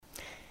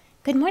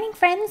Good morning,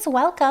 friends.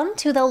 Welcome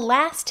to the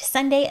last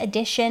Sunday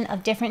edition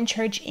of Different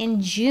Church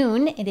in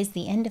June. It is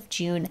the end of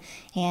June,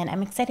 and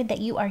I'm excited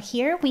that you are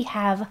here. We're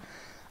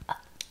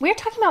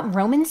talking about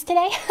Romans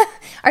today.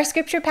 Our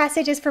scripture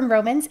passage is from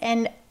Romans,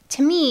 and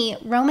to me,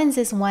 Romans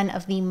is one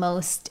of the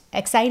most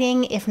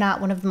exciting, if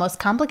not one of the most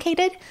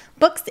complicated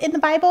books in the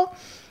Bible.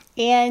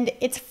 And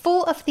it's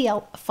full of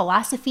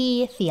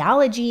philosophy,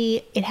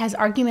 theology. It has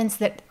arguments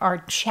that are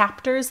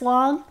chapters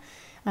long.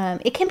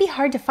 It can be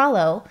hard to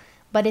follow,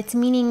 but its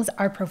meanings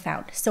are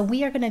profound. So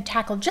we are going to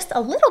tackle just a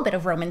little bit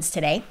of Romans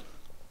today,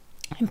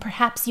 and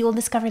perhaps you will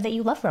discover that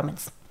you love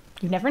Romans.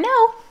 You never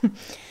know.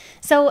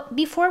 So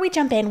before we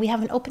jump in, we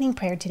have an opening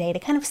prayer today to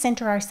kind of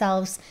center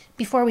ourselves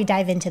before we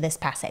dive into this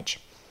passage.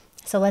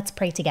 So let's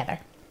pray together.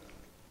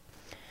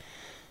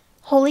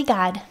 Holy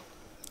God,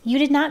 you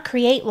did not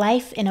create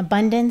life in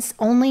abundance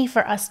only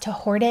for us to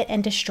hoard it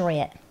and destroy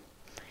it.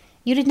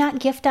 You did not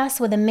gift us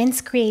with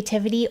immense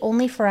creativity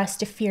only for us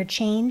to fear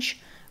change,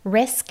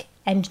 risk,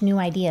 and new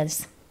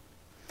ideas.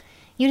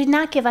 You did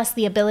not give us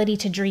the ability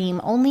to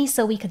dream only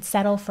so we could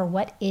settle for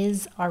what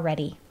is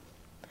already.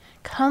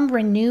 Come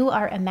renew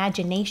our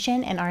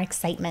imagination and our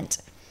excitement.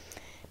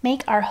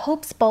 Make our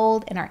hopes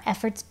bold and our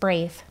efforts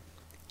brave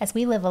as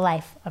we live a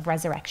life of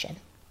resurrection.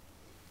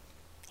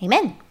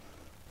 Amen.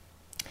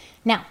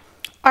 Now,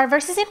 our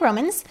verses in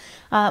Romans,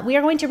 we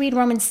are going to read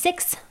Romans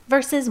 6,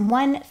 verses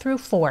 1 through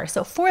 4.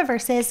 So 4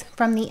 verses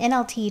from the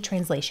NLT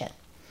translation.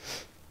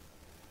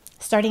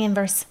 Starting in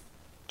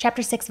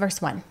chapter 6,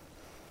 verse 1.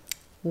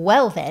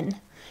 Well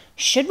then,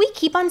 should we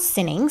keep on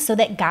sinning so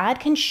that God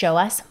can show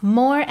us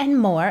more and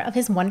more of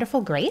his wonderful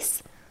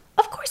grace?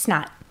 Of course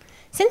not.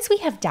 Since we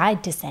have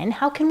died to sin,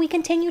 how can we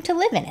continue to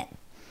live in it?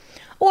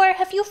 Or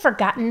have you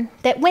forgotten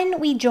that when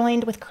we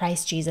joined with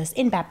Christ Jesus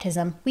in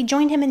baptism, we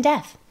joined him in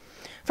death?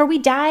 For we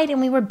died and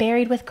we were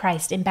buried with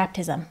Christ in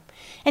baptism.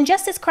 And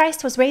just as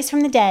Christ was raised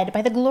from the dead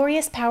by the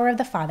glorious power of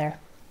the Father,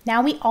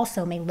 now we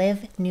also may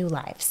live new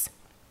lives.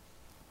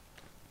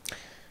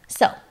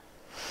 So,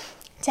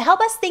 to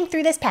help us think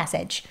through this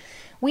passage,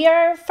 we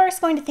are first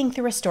going to think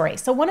through a story.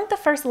 So one of the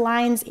first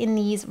lines in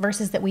these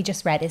verses that we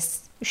just read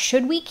is,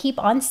 should we keep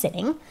on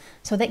sinning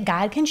so that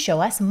God can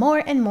show us more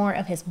and more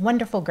of his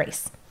wonderful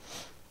grace?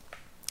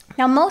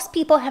 Now, most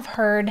people have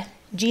heard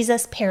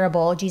Jesus'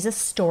 parable, Jesus'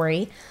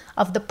 story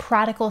of the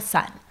prodigal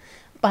son.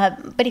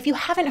 But if you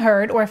haven't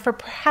heard, or if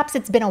perhaps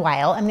it's been a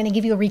while, I'm going to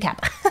give you a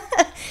recap.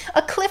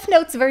 A Cliff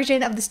Notes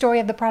version of the story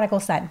of the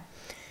prodigal son.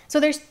 So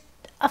there's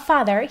a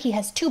father, he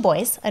has 2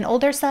 boys, an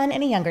older son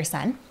and a younger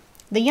son.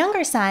 The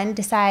younger son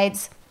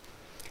decides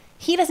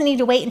he doesn't need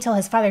to wait until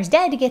his father's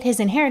dead to get his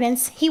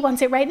inheritance. He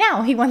wants it right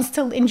now. He wants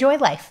to enjoy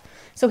life.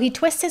 So he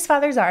twists his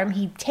father's arm,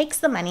 he takes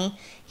the money,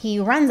 he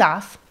runs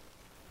off,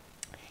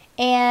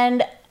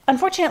 and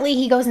unfortunately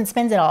he goes and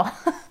spends it all.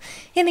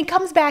 And he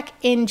comes back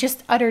in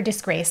just utter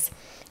disgrace,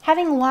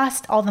 having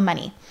lost all the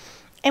money.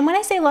 And when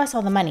I say lost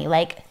all the money,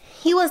 like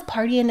he was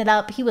partying it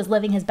up, he was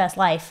living his best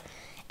life,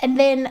 and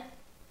then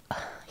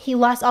he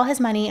lost all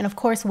his money, and of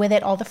course with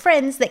it all the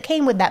friends that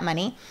came with that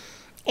money.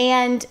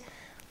 And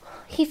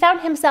he found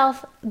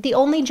himself, the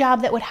only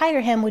job that would hire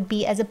him would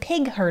be as a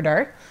pig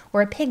herder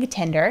or a pig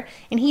tender,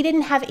 and he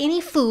didn't have any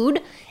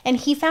food, and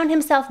he found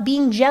himself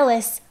being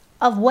jealous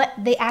of what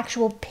the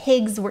actual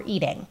pigs were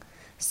eating.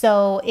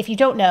 So if you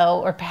don't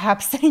know, or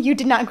perhaps you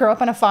did not grow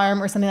up on a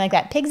farm or something like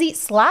that, pigs eat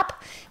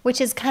slop,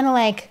 which is kind of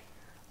like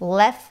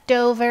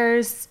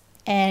leftovers,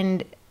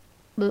 and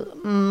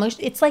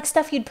it's like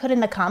stuff you'd put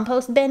in the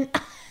compost bin.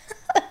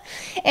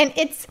 And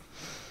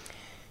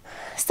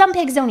some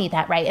pigs don't eat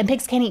that, right? And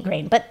pigs can't eat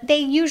grain, but they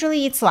usually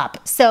eat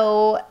slop.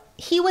 So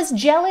he was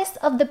jealous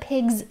of the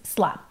pig's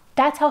slop.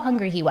 That's how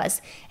hungry he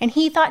was. And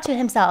he thought to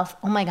himself,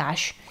 oh my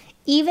gosh,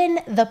 even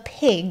the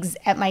pigs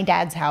at my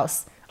dad's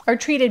house are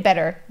treated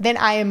better than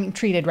I am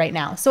treated right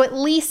now. So at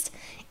least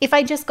if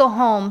I just go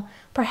home,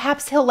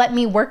 perhaps he'll let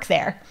me work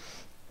there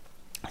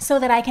so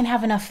that I can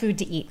have enough food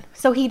to eat.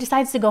 So he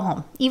decides to go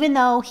home. Even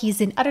though he's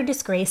in utter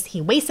disgrace,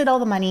 he wasted all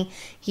the money,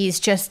 he's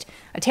just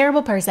a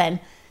terrible person,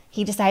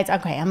 he decides,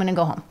 okay, I'm going to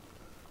go home.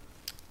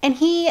 And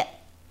he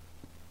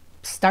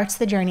starts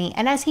the journey.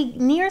 And as he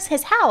nears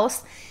his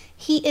house,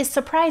 he is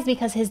surprised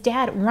because his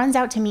dad runs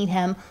out to meet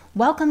him,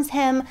 welcomes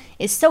him,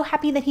 is so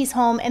happy that he's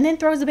home, and then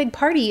throws a big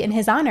party in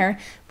his honor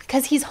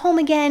because he's home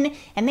again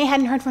and they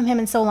hadn't heard from him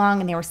in so long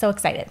and they were so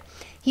excited.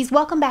 He's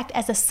welcomed back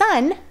as a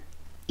son,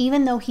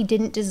 even though he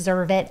didn't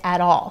deserve it at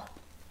all.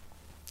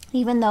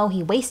 Even though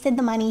he wasted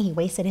the money, he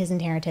wasted his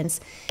inheritance,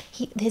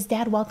 his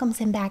dad welcomes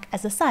him back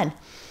as a son.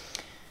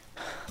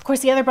 Of course,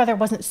 the other brother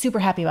wasn't super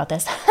happy about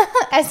this,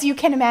 as you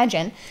can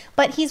imagine,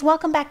 but he's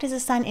welcomed back as a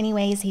son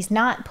anyways. He's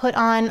not put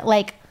on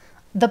like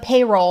the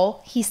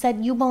payroll. He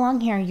said, you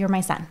belong here, you're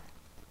my son.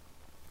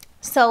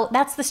 So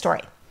that's the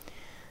story.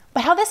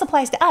 But how this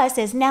applies to us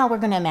is now we're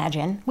going to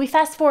imagine, we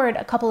fast forward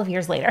a couple of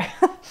years later.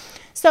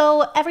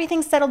 So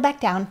everything's settled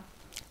back down.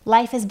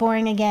 Life is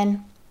boring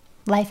again.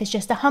 Life is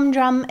just a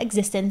humdrum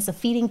existence of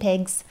feeding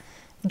pigs,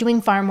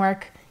 doing farm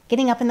work,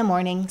 getting up in the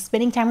morning,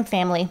 spending time with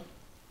family.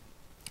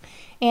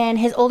 And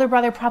his older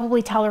brother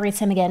probably tolerates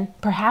him again.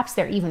 Perhaps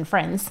they're even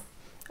friends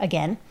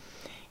again.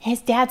 His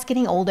dad's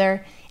getting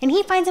older, and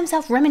he finds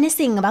himself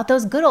reminiscing about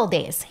those good old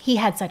days. He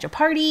had such a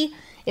party.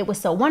 It was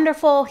so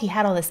wonderful. He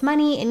had all this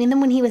money. And then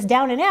when he was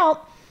down and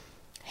out,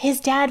 his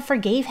dad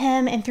forgave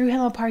him and threw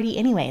him a party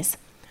anyways.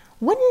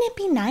 Wouldn't it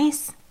be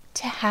nice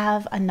to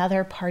have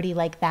another party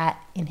like that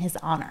in his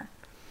honor?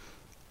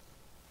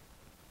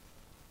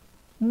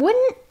 What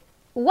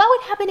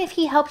would happen if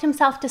he helped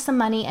himself to some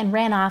money and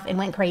ran off and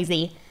went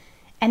crazy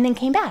and then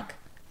came back?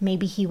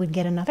 Maybe he would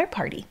get another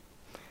party.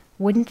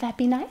 Wouldn't that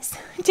be nice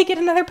to get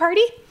another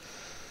party?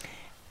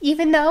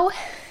 Even though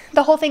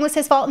the whole thing was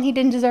his fault and he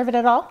didn't deserve it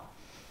at all?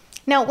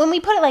 Now, when we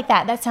put it like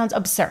that, that sounds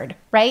absurd,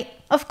 right?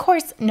 Of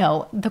course,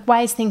 no. The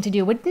wise thing to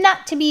do would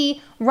not to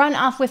be run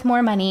off with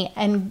more money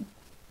and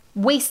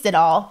waste it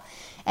all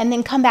and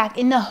then come back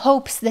in the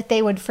hopes that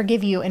they would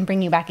forgive you and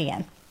bring you back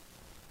again.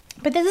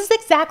 But this is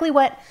exactly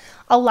what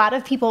a lot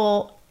of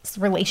people's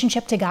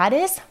relationship to God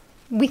is.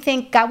 We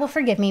think God will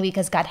forgive me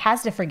because God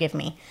has to forgive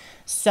me.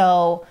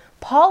 So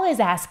Paul is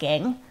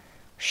asking,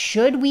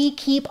 should we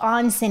keep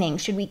on sinning?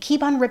 Should we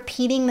keep on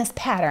repeating this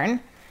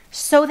pattern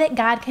so that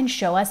God can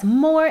show us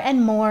more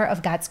and more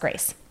of God's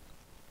grace?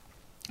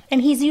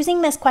 And he's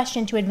using this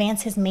question to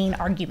advance his main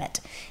argument.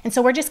 And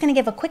so we're just going to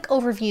give a quick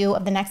overview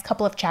of the next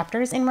couple of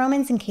chapters in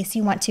Romans in case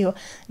you want to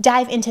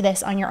dive into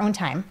this on your own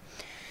time.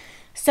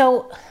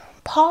 So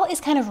Paul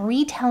is kind of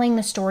retelling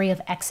the story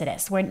of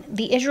Exodus, where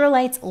the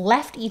Israelites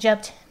left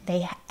Egypt,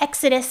 they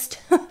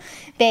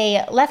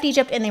left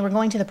Egypt and they were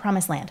going to the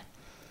promised land.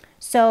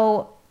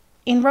 So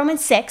in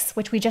Romans 6,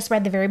 which we just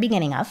read the very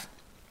beginning of,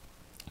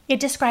 it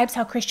describes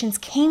how Christians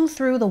came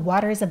through the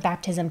waters of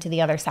baptism to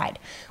the other side,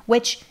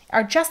 which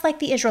are just like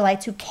the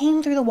Israelites who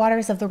came through the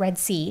waters of the Red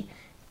Sea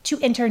to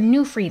enter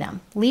new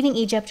freedom, leaving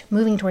Egypt,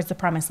 moving towards the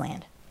promised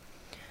land.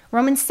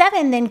 Romans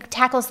 7 then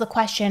tackles the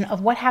question of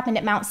what happened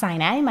at Mount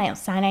Sinai. Mount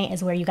Sinai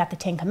is where you got the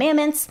Ten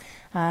Commandments.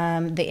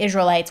 The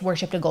Israelites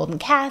worshipped a golden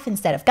calf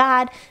instead of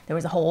God. There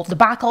was a whole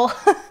debacle.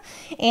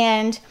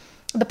 And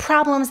the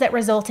problems that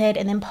resulted,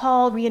 and then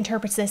Paul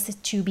reinterprets this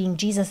to being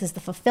Jesus as the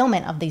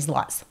fulfillment of these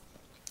laws.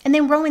 And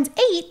then Romans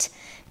 8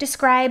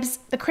 describes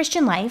the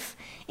Christian life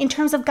in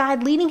terms of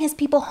God leading his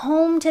people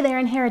home to their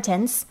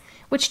inheritance,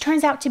 which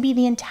turns out to be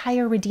the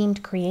entire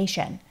redeemed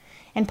creation.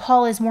 And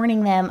Paul is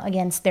warning them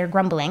against their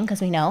grumbling,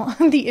 because we know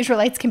the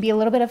Israelites can be a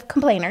little bit of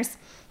complainers.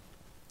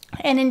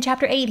 And in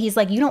chapter 8, he's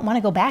like, you don't want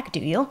to go back, do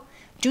you?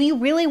 Do you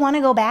really want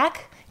to go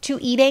back to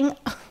eating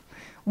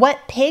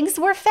what pigs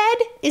were fed?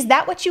 Is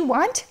that what you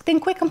want? Then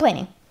quit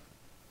complaining.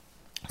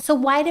 So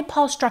why did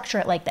Paul structure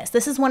it like this?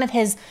 This is one of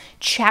his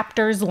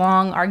chapters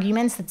long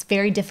arguments that's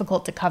very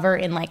difficult to cover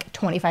in like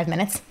 25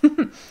 minutes.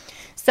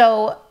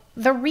 So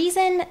the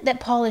reason that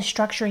Paul is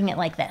structuring it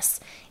like this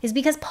is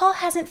because Paul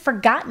hasn't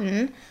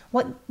forgotten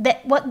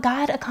what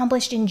God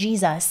accomplished in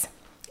Jesus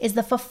is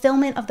the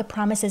fulfillment of the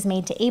promises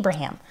made to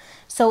Abraham.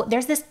 So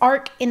there's this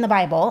arc in the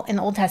Bible, in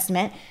the Old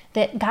Testament,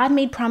 that God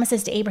made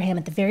promises to Abraham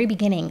at the very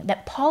beginning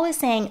that Paul is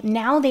saying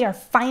now they are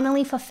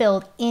finally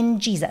fulfilled in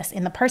Jesus,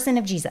 in the person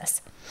of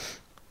Jesus.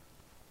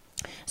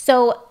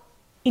 So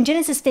in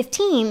Genesis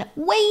 15,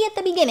 way at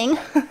the beginning,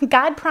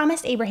 God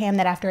promised Abraham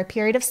that after a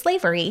period of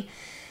slavery,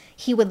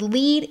 he would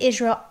lead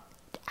Israel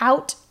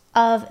out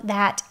of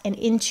that and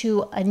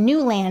into a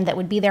new land that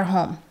would be their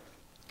home.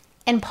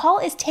 And Paul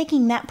is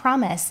taking that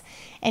promise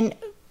and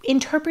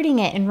interpreting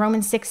it in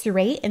Romans 6 through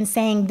 8 and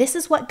saying this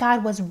is what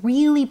God was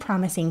really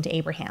promising to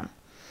Abraham.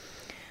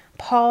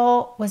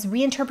 Paul was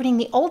reinterpreting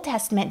the Old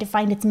Testament to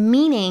find its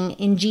meaning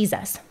in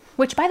Jesus,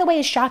 which, by the way,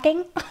 is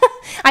shocking.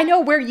 I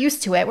know we're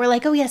used to it. We're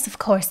like, oh, yes, of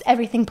course,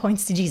 everything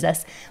points to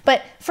Jesus.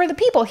 But for the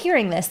people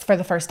hearing this for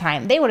the first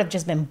time, they would have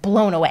just been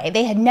blown away.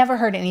 They had never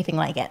heard anything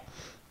like it.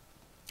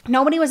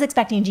 Nobody was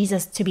expecting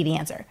Jesus to be the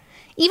answer.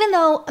 Even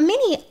though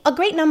a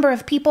great number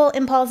of people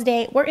in Paul's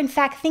day were in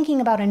fact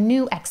thinking about a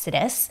new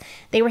Exodus.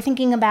 They were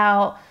thinking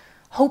about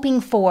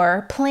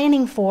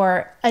planning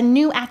for a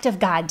new act of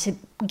God to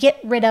get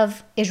rid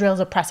of Israel's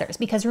oppressors.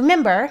 Because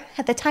remember,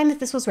 at the time that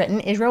this was written,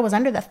 Israel was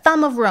under the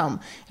thumb of Rome,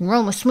 and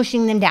Rome was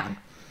smooshing them down.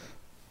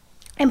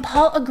 And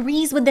Paul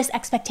agrees with this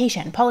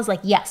expectation. Paul is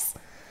like, yes,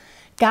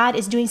 God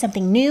is doing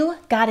something new.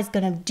 God is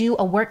going to do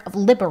a work of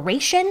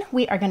liberation.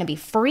 We are going to be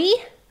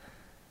free.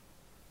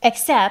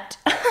 Except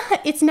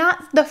it's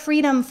not the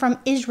freedom from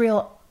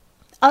Israel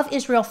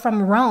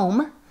from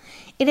Rome.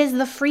 It is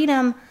the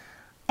freedom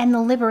and the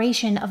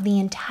liberation of the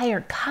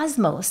entire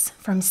cosmos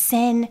from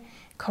sin,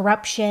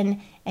 corruption,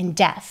 and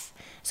death.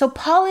 So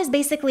Paul is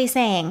basically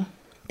saying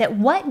that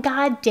what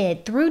God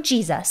did through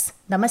Jesus,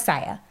 the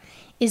Messiah,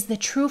 is the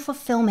true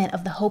fulfillment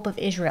of the hope of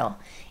Israel.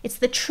 It's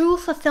the true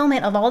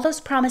fulfillment of all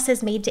those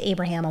promises made to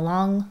Abraham a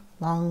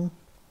long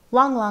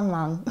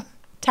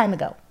time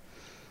ago.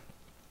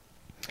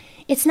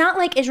 It's not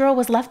like Israel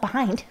was left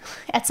behind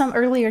at some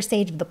earlier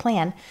stage of the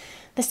plan.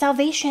 The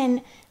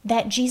salvation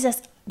that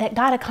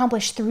God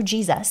accomplished through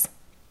Jesus,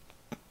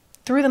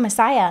 through the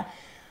Messiah,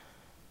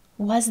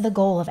 was the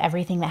goal of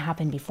everything that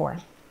happened before.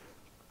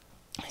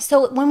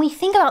 So when we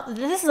think about,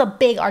 this is a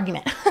big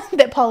argument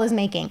that Paul is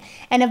making,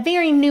 and a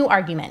very new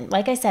argument.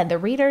 Like I said, the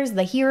readers,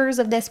 the hearers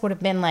of this would have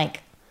been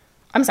like,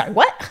 I'm sorry,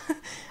 what?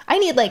 I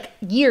need like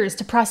years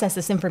to process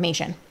this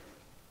information.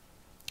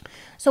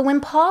 So when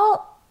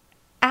Paul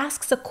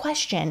asks a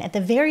question at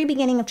the very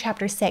beginning of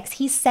chapter 6,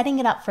 he's setting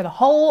it up for the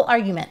whole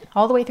argument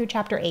all the way through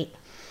chapter 8.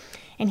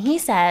 And he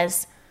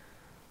says,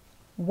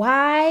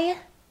 why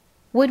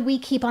would we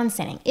keep on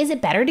sinning? Is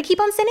it better to keep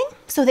on sinning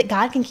so that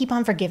God can keep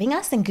on forgiving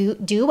us and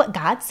do what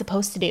God's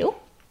supposed to do?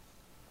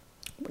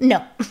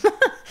 No.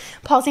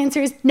 Paul's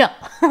answer is no,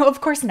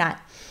 of course not.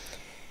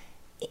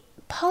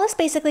 Paul is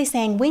basically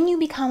saying when you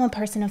become a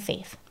person of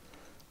faith,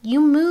 you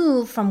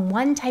move from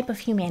one type of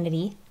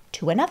humanity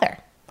to another.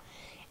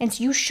 And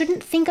so you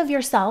shouldn't think of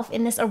yourself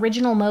in this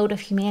original mode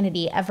of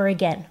humanity ever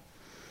again.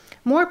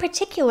 More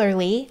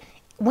particularly,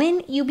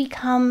 when you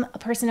become a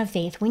person of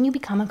faith, when you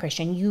become a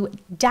Christian, you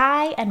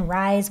die and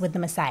rise with the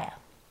Messiah.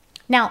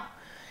 Now,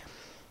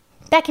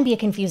 that can be a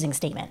confusing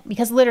statement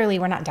because literally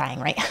we're not dying,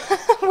 right?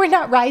 We're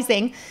not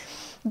rising.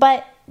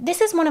 But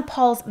this is one of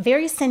Paul's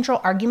very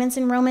central arguments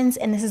in Romans,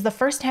 and this is the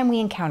first time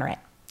we encounter it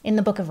in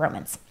the book of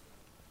Romans.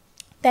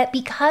 That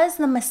because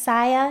the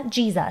Messiah,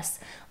 Jesus,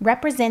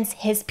 represents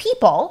his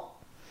people,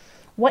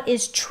 what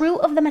is true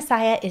of the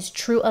Messiah is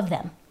true of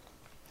them.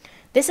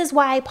 This is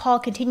why Paul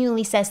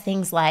continually says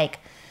things like,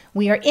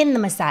 we are in the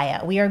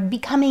Messiah, we're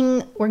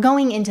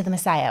going into the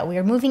Messiah, we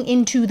are moving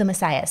into the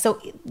Messiah.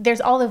 So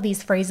there's all of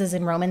these phrases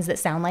in Romans that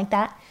sound like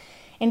that.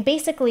 And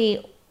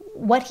basically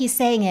what he's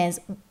saying is,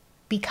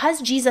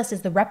 because Jesus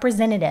is the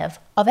representative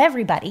of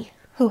everybody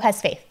who has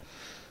faith,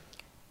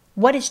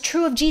 what is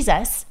true of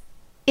Jesus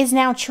is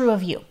now true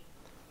of you.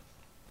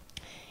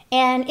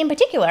 And in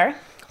particular,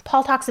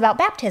 Paul talks about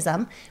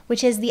baptism,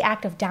 which is the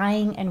act of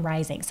dying and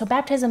rising. So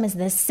baptism is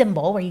this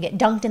symbol where you get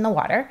dunked in the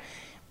water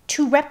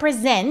to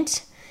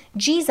represent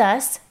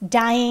Jesus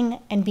dying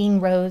and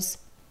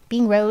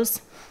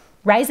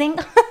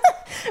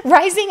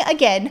rising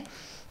again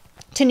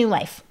to new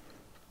life.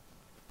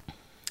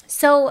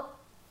 So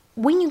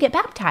when you get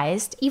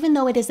baptized, even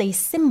though it is a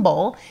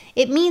symbol,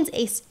 it means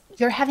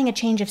you're having a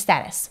change of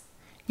status.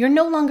 You're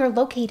no longer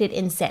located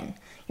in sin.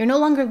 You're no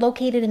longer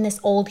located in this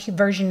old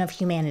version of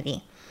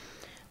humanity.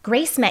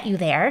 Grace met you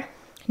there,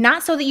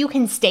 not so that you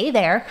can stay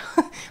there,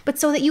 but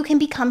so that you can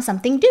become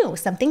something new,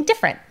 something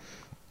different.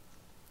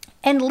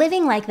 And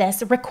living like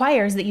this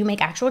requires that you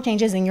make actual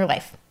changes in your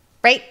life,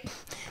 right?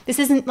 This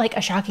isn't like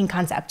a shocking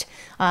concept,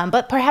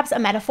 but perhaps a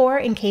metaphor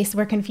in case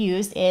we're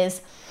confused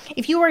is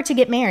if you were to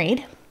get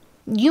married,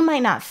 you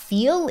might not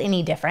feel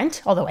any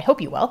different, although I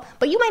hope you will,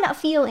 but you might not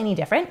feel any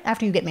different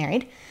after you get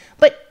married.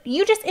 But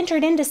you just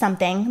entered into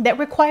something that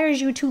requires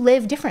you to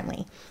live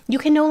differently. You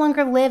can no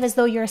longer live as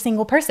though you're a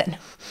single person.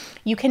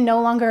 You can no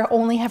longer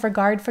only have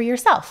regard for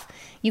yourself.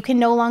 You can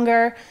no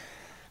longer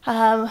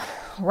run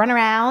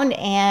around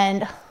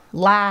and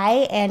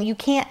lie, and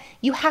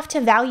you have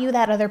to value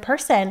that other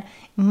person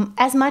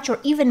as much or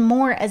even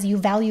more as you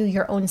value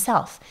your own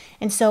self.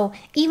 And so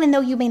even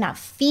though you may not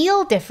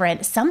feel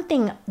different,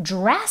 something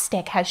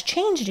drastic has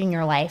changed in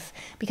your life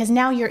because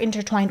now you're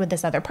intertwined with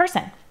this other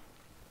person.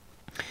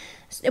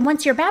 And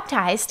once you're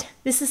baptized,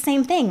 this is the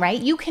same thing,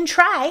 right? You can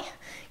try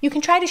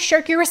to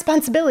shirk your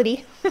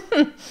responsibility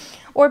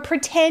or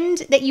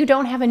pretend that you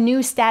don't have a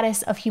new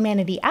status of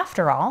humanity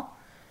after all.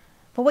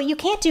 But what you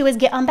can't do is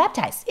get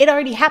unbaptized. It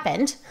already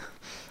happened.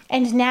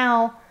 And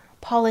now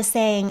Paul is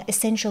saying,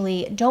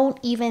 essentially, don't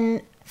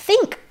even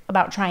think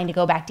about trying to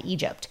go back to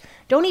Egypt.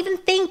 Don't even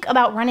think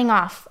about running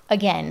off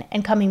again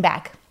and coming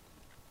back.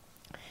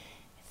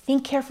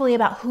 Think carefully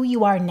about who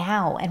you are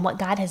now and what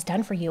God has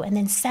done for you, and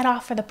then set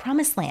off for the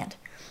promised land.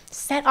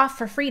 Set off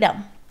for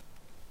freedom.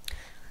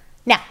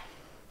 Now,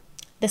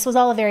 this was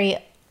all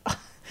that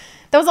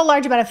was a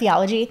large amount of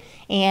theology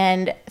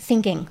and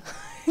thinking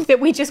that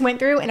we just went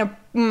through in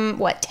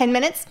 10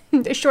 minutes,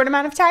 a short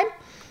amount of time.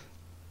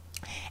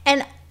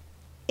 And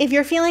if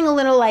you're feeling a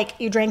little like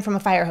you drank from a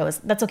fire hose,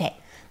 that's okay.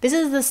 This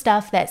is the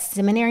stuff that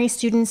seminary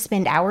students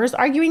spend hours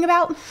arguing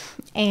about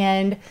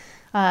and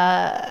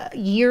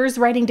years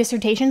writing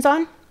dissertations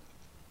on.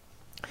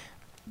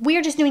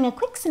 We're just doing a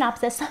quick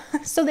synopsis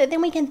so that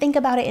then we can think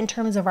about it in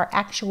terms of our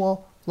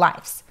actual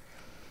lives.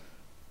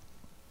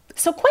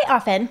 So quite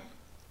often,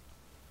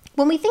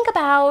 when we think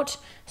about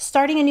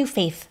starting a new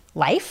faith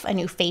life, a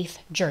new faith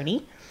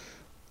journey,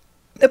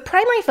 the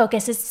primary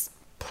focus is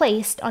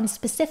placed on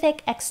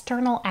specific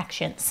external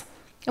actions.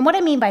 And what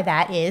I mean by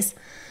that is,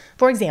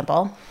 for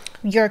example,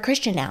 you're a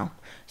Christian now,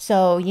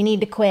 so you need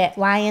to quit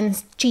lying,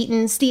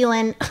 cheating,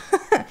 stealing,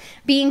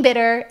 being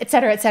bitter,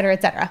 etc., etc.,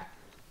 etc.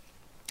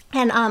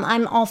 And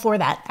I'm all for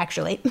that,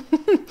 actually.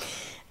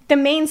 The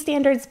main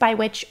standards by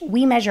which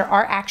we measure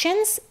our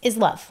actions is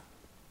love.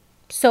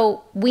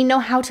 So we know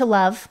how to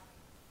love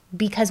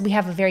because we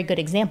have a very good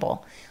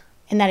example,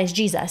 and that is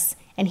Jesus.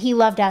 And he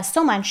loved us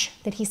so much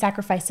that he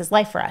sacrificed his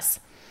life for us.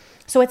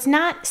 So it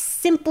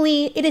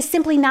is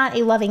simply not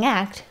a loving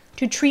act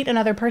to treat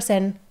another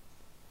person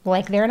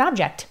like they're an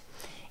object.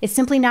 It's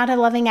simply not a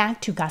loving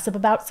act to gossip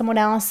about someone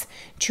else,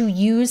 to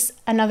use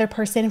another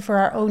person for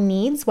our own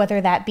needs, whether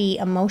that be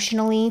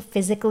emotionally,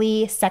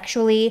 physically,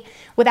 sexually,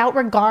 without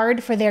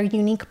regard for their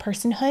unique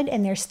personhood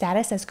and their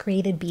status as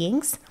created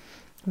beings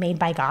made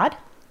by God.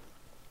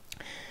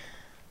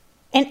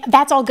 And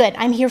that's all good.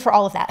 I'm here for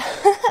all of that.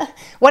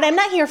 What I'm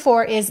not here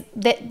for is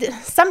that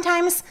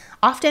sometimes,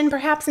 often,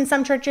 perhaps in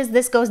some churches,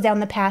 this goes down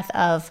the path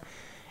of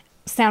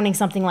sounding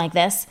something like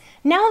this.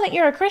 Now that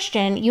you're a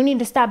Christian, you need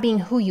to stop being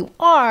who you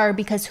are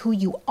because who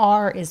you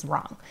are is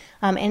wrong.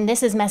 And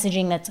this is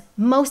messaging that's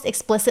most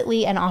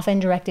explicitly and often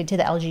directed to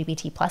the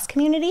LGBT plus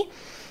community.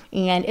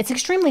 And it's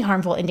extremely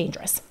harmful and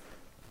dangerous.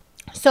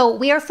 So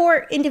we are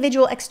for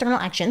individual external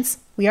actions.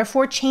 We are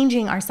for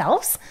changing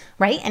ourselves,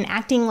 right? And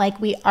acting like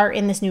we are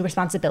in this new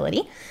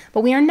responsibility.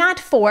 But we are not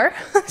for,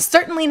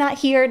 certainly not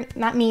here,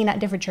 not me, not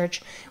Different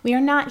Church. We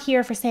are not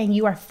here for saying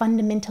you are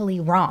fundamentally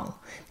wrong,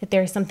 that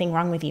there is something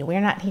wrong with you. We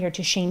are not here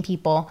to shame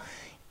people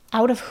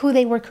out of who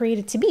they were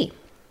created to be.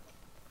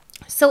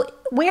 So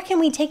where can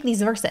we take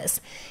these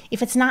verses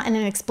if it's not in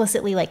an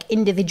explicitly like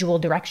individual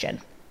direction?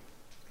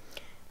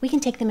 We can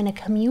take them in a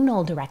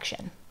communal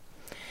direction.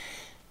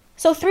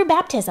 So through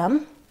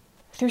baptism,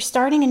 through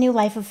starting a new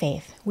life of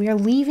faith, we are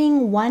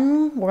leaving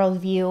one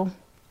worldview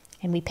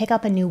and we pick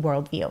up a new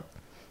worldview.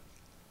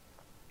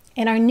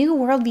 And our new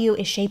worldview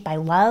is shaped by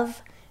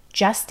love,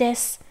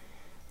 justice,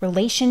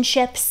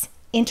 relationships,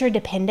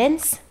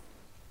 interdependence.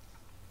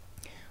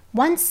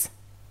 Once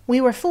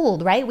we were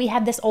fooled, right? We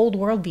had this old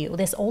worldview,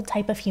 this old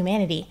type of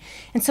humanity.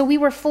 And so we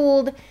were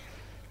fooled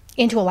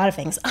into a lot of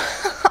things,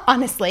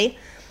 honestly.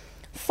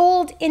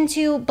 Fooled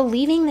into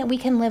believing that we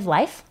can live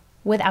life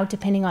without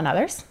depending on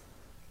others.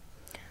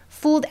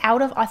 Fooled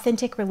out of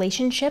authentic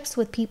relationships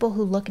with people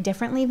who look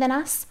differently than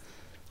us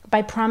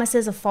by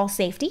promises of false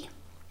safety.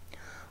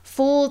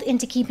 Fooled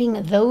into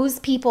keeping those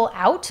people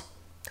out,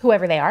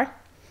 whoever they are,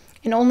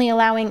 and only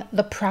allowing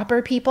the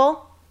proper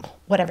people,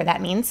 whatever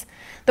that means,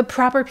 the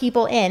proper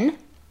people in.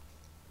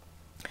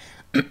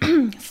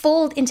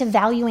 Fooled into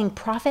valuing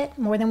profit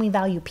more than we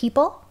value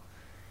people.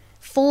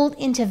 Fooled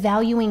into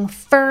valuing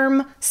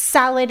firm,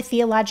 solid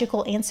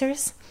theological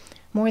answers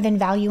more than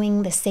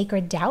valuing the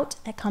sacred doubt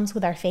that comes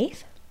with our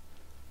faith.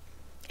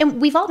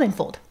 And we've all been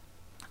fooled,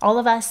 all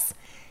of us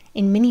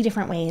in many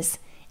different ways,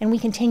 and we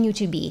continue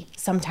to be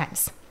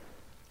sometimes.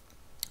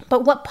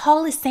 But what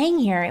Paul is saying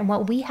here and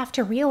what we have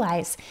to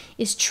realize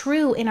is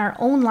true in our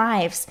own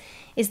lives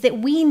is that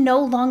we no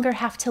longer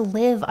have to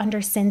live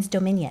under sin's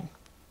dominion.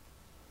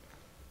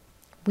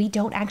 We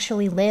don't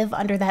actually live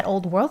under that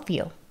old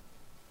worldview.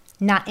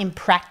 Not in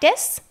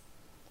practice,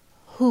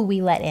 who we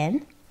let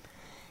in.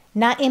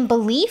 Not in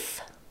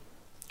belief,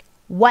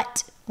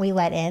 what we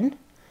let in.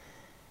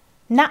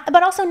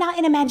 But also not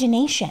in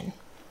imagination,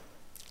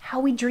 how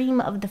we dream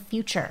of the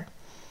future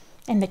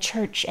and the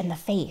church and the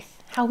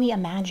faith, how we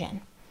imagine.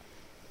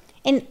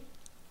 And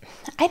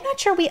I'm not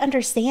sure we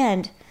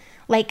understand,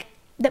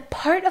 that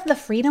part of the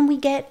freedom we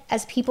get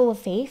as people of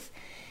faith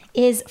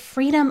is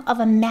freedom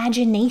of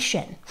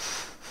imagination.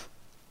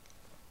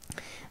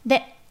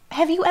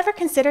 Have you ever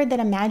considered that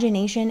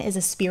imagination is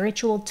a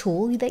spiritual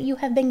tool that you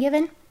have been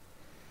given?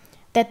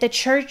 That the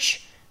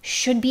church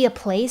should be a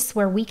place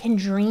where we can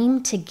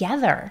dream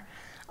together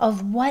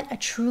of what a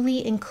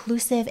truly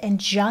inclusive and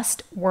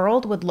just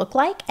world would look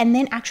like, and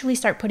then actually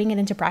start putting it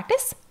into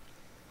practice?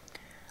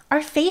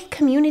 Our faith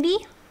community,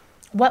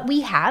 what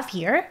we have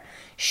here,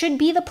 should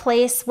be the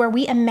place where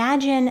we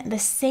imagine the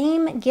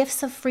same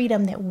gifts of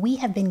freedom that we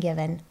have been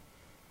given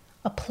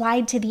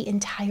applied to the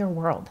entire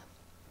world.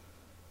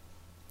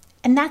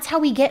 And that's how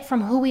we get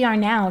from who we are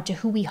now to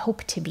who we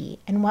hope to be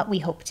and what we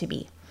hope to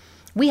be.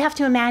 We have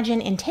to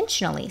imagine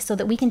intentionally so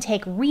that we can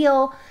take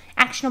real,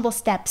 actionable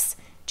steps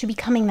to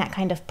becoming that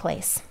kind of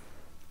place.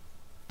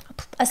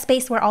 A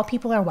space where all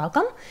people are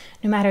welcome,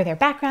 no matter their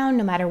background,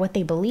 no matter what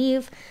they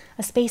believe.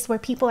 A space where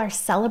people are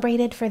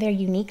celebrated for their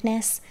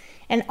uniqueness.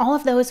 And all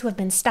of those who have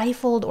been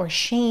stifled or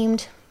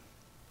shamed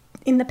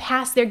in the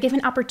past, they're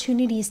given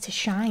opportunities to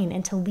shine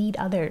and to lead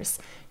others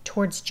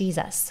towards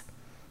Jesus.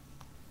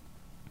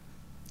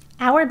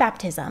 Our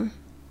baptism,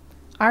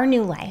 our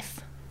new life,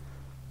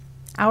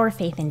 our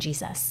faith in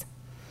Jesus,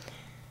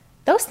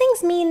 those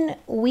things mean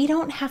we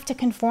don't have to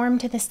conform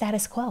to the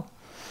status quo.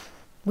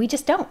 We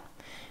just don't.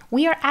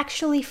 We are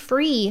actually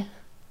free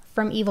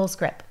from evil's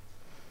grip.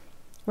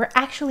 We're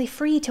actually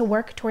free to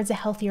work towards a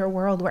healthier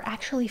world. We're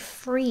actually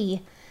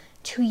free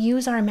to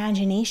use our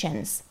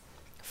imaginations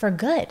for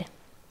good.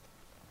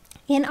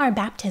 In our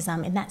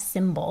baptism, in that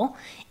symbol,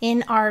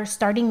 in our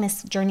starting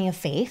this journey of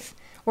faith,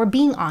 or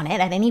being on it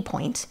at any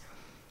point,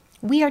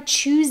 we are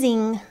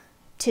choosing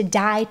to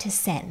die to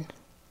sin.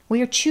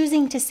 We are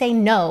choosing to say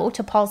no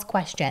to Paul's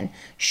question,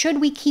 should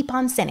we keep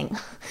on sinning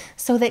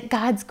so that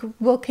God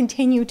will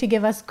continue to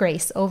give us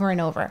grace over and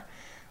over?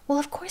 Well,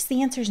 of course,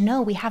 the answer is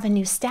no. We have a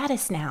new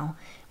status now.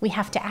 We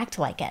have to act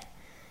like it.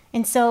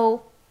 And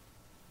so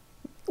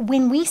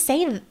when we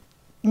say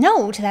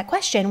no to that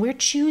question, we're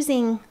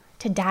choosing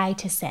to die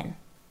to sin.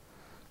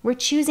 We're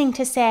choosing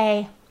to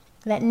say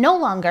that no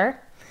longer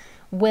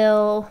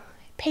will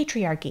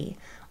patriarchy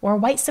or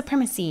white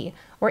supremacy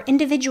or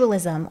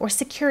individualism or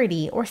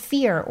security or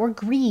fear or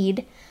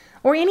greed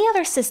or any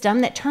other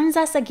system that turns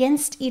us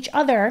against each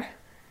other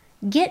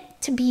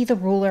get to be the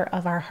ruler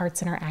of our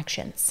hearts and our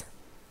actions.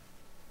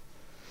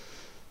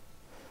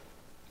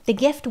 The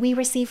gift we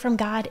receive from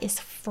God is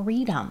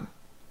freedom,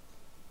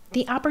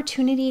 the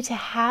opportunity to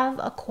have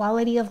a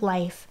quality of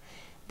life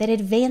that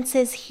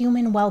advances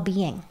human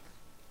well-being,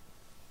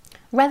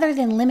 rather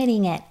than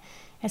limiting it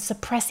and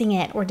suppressing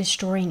it or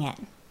destroying it.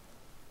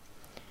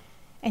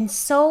 And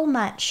so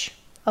much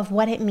of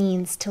what it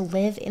means to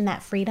live in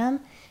that freedom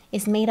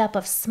is made up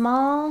of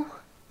small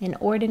and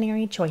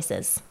ordinary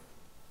choices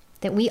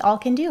that we all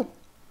can do.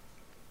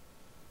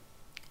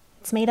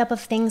 It's made up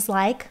of things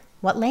like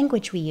what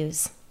language we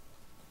use,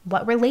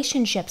 what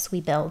relationships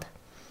we build,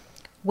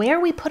 where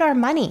we put our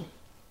money,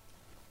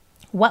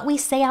 what we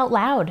say out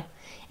loud,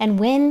 and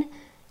when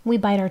we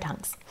bite our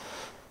tongues.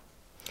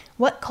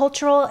 What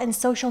cultural and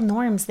social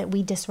norms that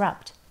we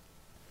disrupt.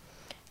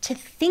 To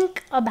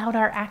think about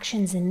our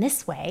actions in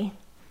this way,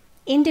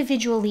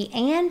 individually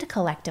and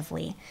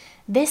collectively,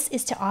 this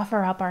is to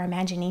offer up our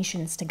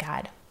imaginations to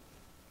God.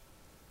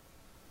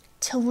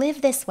 To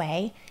live this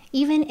way,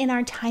 even in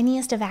our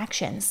tiniest of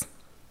actions,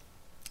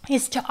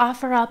 is to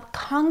offer up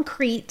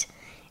concrete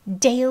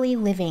daily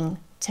living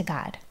to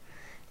God.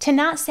 To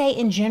not say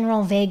in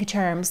general vague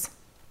terms,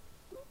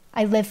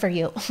 I live for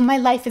you, my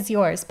life is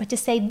yours, but to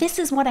say, this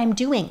is what I'm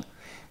doing.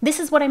 This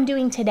is what I'm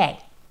doing today.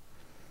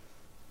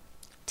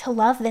 To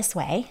love this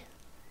way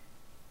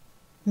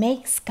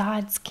makes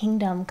God's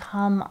kingdom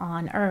come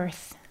on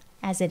earth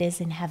as it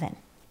is in heaven.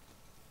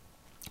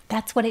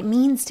 That's what it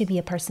means to be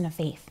a person of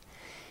faith,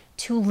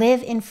 to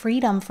live in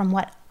freedom from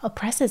what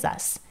oppresses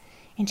us,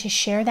 and to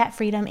share that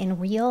freedom in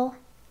real,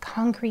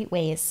 concrete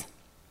ways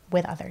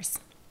with others.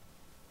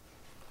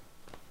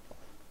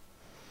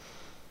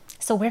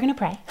 So we're going to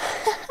pray,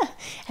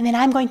 and then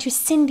I'm going to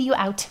send you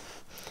out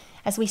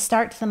as we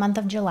start the month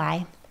of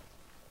July.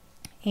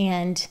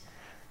 And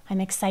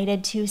I'm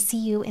excited to see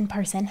you in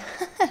person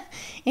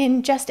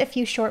in just a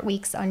few short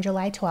weeks on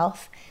July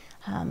 12th,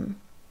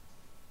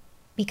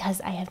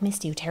 because I have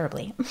missed you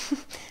terribly.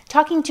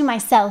 Talking to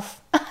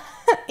myself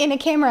in a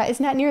camera is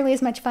not nearly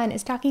as much fun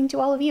as talking to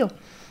all of you.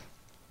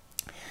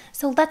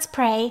 So let's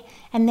pray,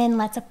 and then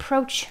let's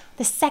approach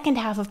the second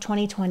half of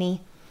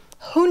 2020.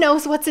 Who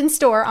knows what's in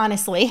store,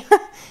 honestly.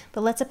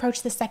 But let's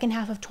approach the second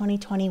half of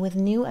 2020 with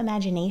new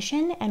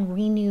imagination and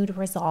renewed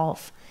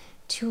resolve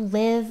to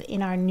live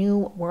in our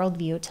new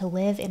worldview, to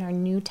live in our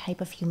new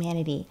type of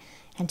humanity,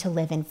 and to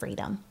live in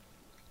freedom.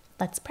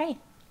 Let's pray.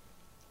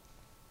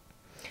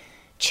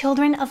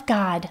 Children of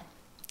God,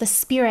 the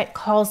Spirit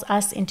calls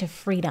us into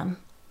freedom.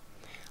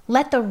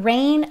 Let the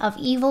reign of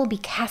evil be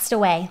cast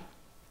away.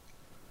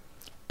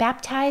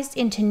 Baptized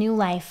into new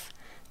life,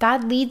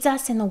 God leads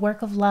us in the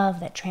work of love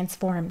that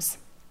transforms.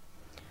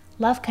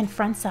 Love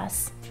confronts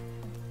us.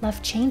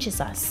 Love changes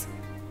us.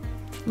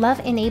 Love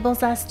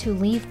enables us to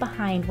leave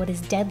behind what is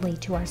deadly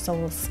to our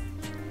souls.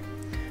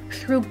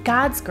 Through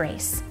God's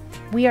grace,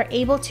 we are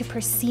able to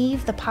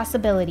perceive the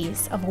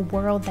possibilities of a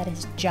world that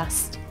is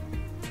just.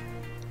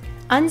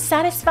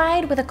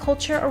 Unsatisfied with a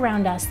culture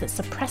around us that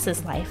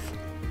suppresses life,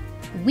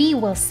 we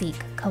will seek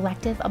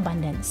collective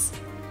abundance.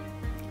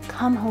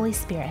 Come, Holy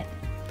Spirit,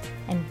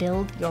 and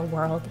build your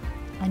world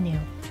anew.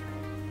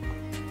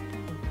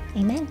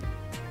 Amen.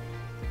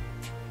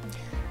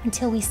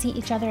 Until we see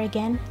each other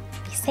again,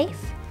 be safe,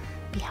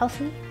 be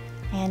healthy,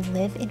 and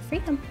live in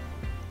freedom.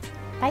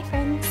 Bye,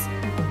 friends.